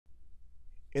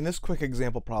In this quick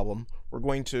example problem, we're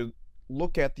going to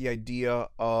look at the idea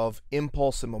of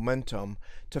impulse and momentum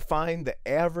to find the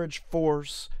average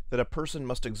force that a person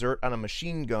must exert on a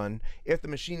machine gun if the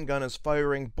machine gun is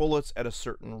firing bullets at a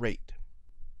certain rate.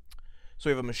 So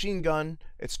we have a machine gun,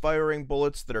 it's firing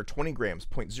bullets that are 20 grams,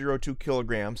 0.02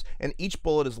 kilograms, and each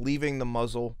bullet is leaving the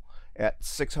muzzle at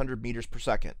 600 meters per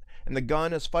second. And the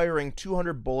gun is firing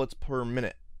 200 bullets per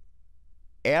minute.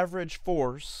 Average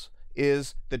force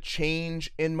is the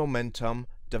change in momentum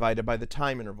divided by the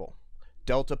time interval,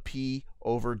 delta P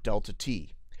over delta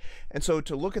T. And so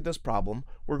to look at this problem,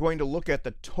 we're going to look at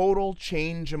the total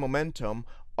change in momentum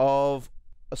of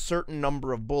a certain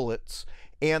number of bullets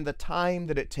and the time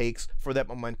that it takes for that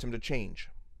momentum to change.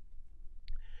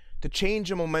 The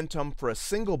change in momentum for a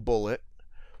single bullet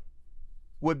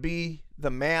would be the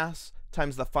mass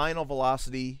times the final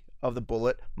velocity of the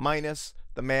bullet minus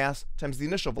the mass times the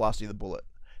initial velocity of the bullet.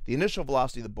 The initial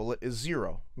velocity of the bullet is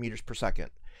 0 meters per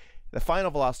second. The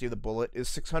final velocity of the bullet is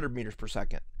 600 meters per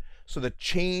second. So the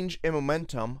change in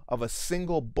momentum of a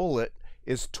single bullet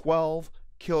is 12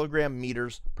 kilogram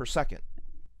meters per second.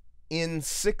 In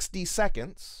 60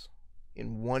 seconds,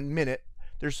 in 1 minute,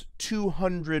 there's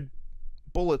 200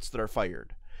 bullets that are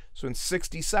fired. So in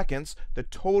 60 seconds, the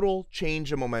total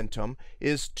change in momentum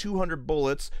is 200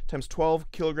 bullets times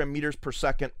 12 kilogram meters per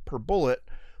second per bullet,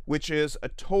 which is a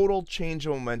total change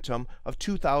in momentum of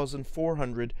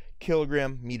 2,400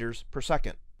 kilogram meters per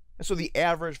second. And so the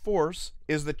average force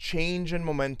is the change in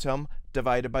momentum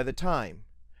divided by the time.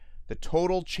 The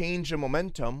total change in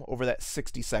momentum over that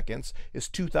 60 seconds is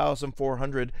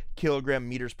 2,400 kilogram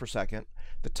meters per second.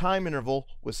 The time interval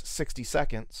was 60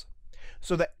 seconds.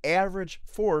 So the average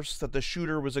force that the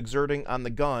shooter was exerting on the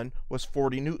gun was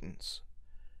 40 newtons.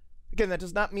 Again, that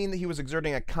does not mean that he was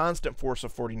exerting a constant force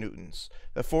of 40 newtons.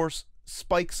 The force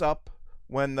spikes up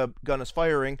when the gun is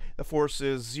firing. The force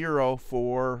is 0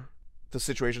 for the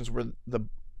situations where the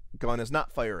gun is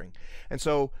not firing. And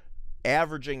so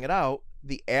averaging it out,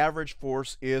 the average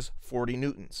force is 40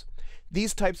 newtons.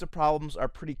 These types of problems are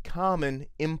pretty common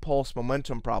impulse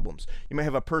momentum problems. You may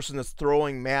have a person that's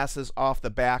throwing masses off the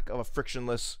back of a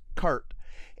frictionless cart,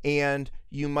 and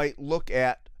you might look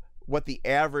at what the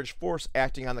average force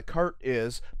acting on the cart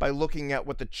is by looking at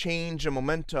what the change in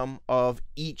momentum of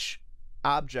each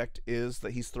object is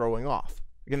that he's throwing off.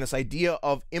 Again, this idea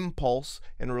of impulse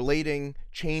and relating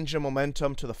change in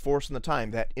momentum to the force and the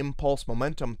time, that impulse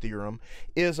momentum theorem,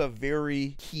 is a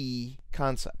very key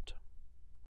concept.